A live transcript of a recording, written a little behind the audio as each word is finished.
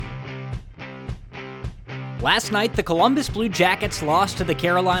Last night, the Columbus Blue Jackets lost to the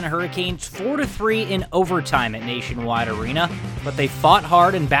Carolina Hurricanes 4-3 in overtime at Nationwide Arena, but they fought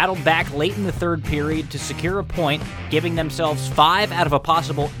hard and battled back late in the third period to secure a point, giving themselves 5 out of a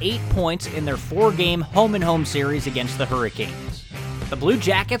possible 8 points in their 4-game home-and-home series against the Hurricanes. The Blue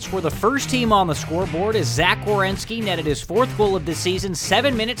Jackets were the first team on the scoreboard as Zach Werenski netted his 4th goal of the season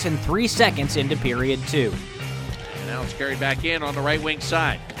 7 minutes and 3 seconds into period 2. And now it's carried back in on the right wing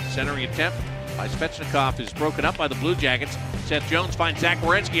side. Centering attempt by Svechnikov is broken up by the Blue Jackets. Seth Jones finds Zach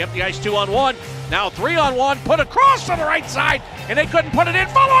Werenski up the ice 2-on-1. Now 3-on-1, put across to the right side, and they couldn't put it in.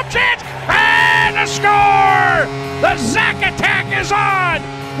 Follow-up chance, and a score! The Zach attack is on!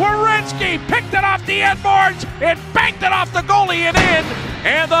 Werenski picked it off the end boards, it banked it off the goalie and in,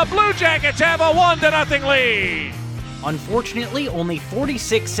 and the Blue Jackets have a 1-0 lead. Unfortunately, only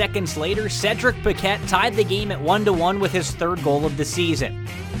 46 seconds later, Cedric Paquette tied the game at 1-1 with his 3rd goal of the season.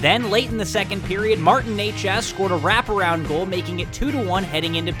 Then, late in the second period, Martin Necas scored a wraparound goal, making it 2-1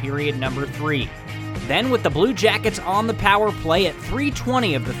 heading into period number 3. Then, with the Blue Jackets on the power play at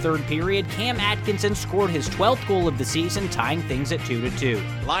 3:20 of the third period, Cam Atkinson scored his 12th goal of the season, tying things at 2-2.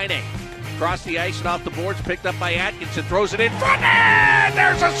 Laine across the ice and off the boards, picked up by Atkinson, throws it in front, and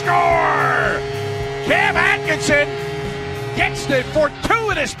there's a score! Cam Atkinson gets the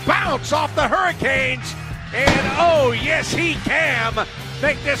fortuitous bounce off the Hurricanes, and oh yes, he can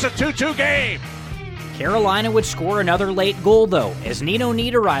make this a 2-2 game. Carolina would score another late goal, though, as Nino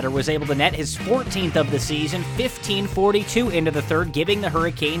Niederreiter was able to net his 14th of the season, 15:42 into the third, giving the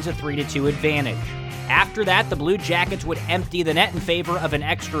Hurricanes a 3-2 advantage. After that, the Blue Jackets would empty the net in favor of an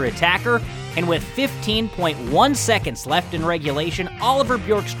extra attacker, and with 15.1 seconds left in regulation, Oliver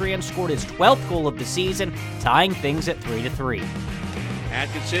Bjorkstrand scored his 12th goal of the season, tying things at 3-3.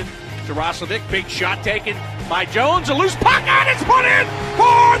 Atkinson to Roslovic, big shot taken by Jones, a loose puck, and it's put in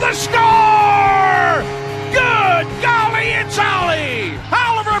for the score! Good golly, it's Ollie!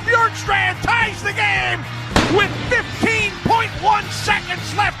 Oliver Bjorkstrand ties the game with 15.1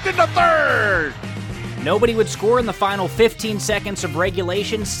 seconds left in the third! Nobody would score in the final 15 seconds of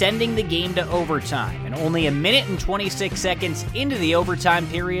regulation, sending the game to overtime. And only a minute and 26 seconds into the overtime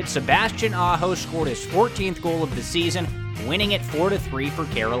period, Sebastian Aho scored his 14th goal of the season, winning it 4-3 for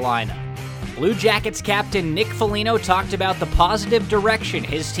Carolina. Blue Jackets captain Nick Foligno talked about the positive direction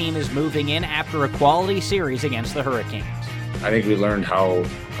his team is moving in after a quality series against the Hurricanes. I think we learned how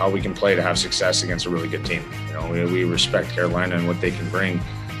we can play to have success against a really good team. You know, we respect Carolina and what they can bring.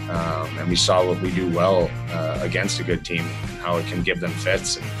 And we saw what we do well against a good team, how it can give them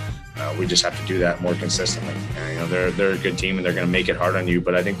fits. And, we just have to do that more consistently. And, you know, they're a good team and they're going to make it hard on you,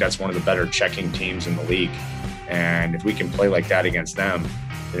 but I think that's one of the better checking teams in the league. And if we can play like that against them,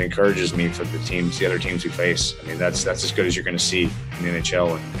 it encourages me for the other teams we face. I mean, that's as good as you're going to see in the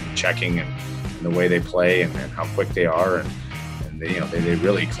NHL, and checking and the way they play and how quick they are, and they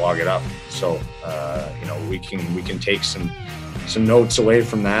really clog it up. So we can take some notes away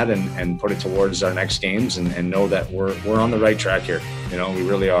from that and put it towards our next games and know that we're on the right track here. You know, we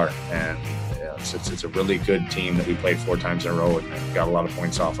really are. And it's a really good team that we played 4 times in a row and got a lot of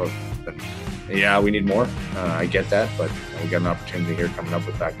points off of. But, yeah, we need more. I get that, but we got an opportunity here coming up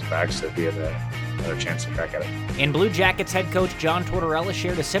with back-to-backs that we have another chance to crack at it. And Blue Jackets head coach John Tortorella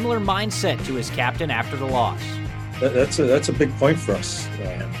shared a similar mindset to his captain after the loss. That's a big point for us.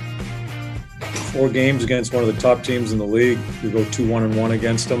 4 games against one of the top teams in the league. We go 2-1-1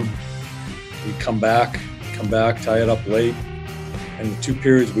 against them. We come back, tie it up late. And the 2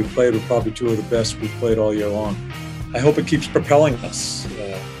 periods we played were probably 2 of the best we've played all year long. I hope it keeps propelling us.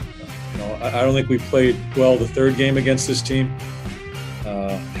 I don't think we played well the 3rd game against this team.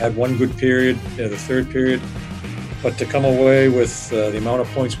 Had 1 good period, the 3rd period. But to come away with the amount of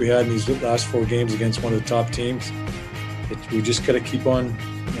points we had in these last 4 games against one of the top teams, we just got to keep on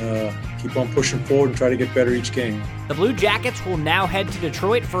pushing forward and try to get better each game. The Blue Jackets will now head to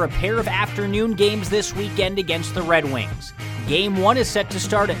Detroit for a pair of afternoon games this weekend against the Red Wings. Game 1 is set to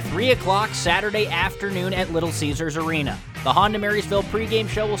start at 3 o'clock Saturday afternoon at Little Caesars Arena. The Honda Marysville pregame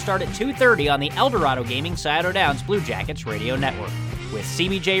show will start at 2:30 on the Eldorado Gaming Scioto Downs Blue Jackets radio network. With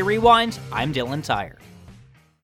CBJ Rewinds, I'm Dylan Tyre.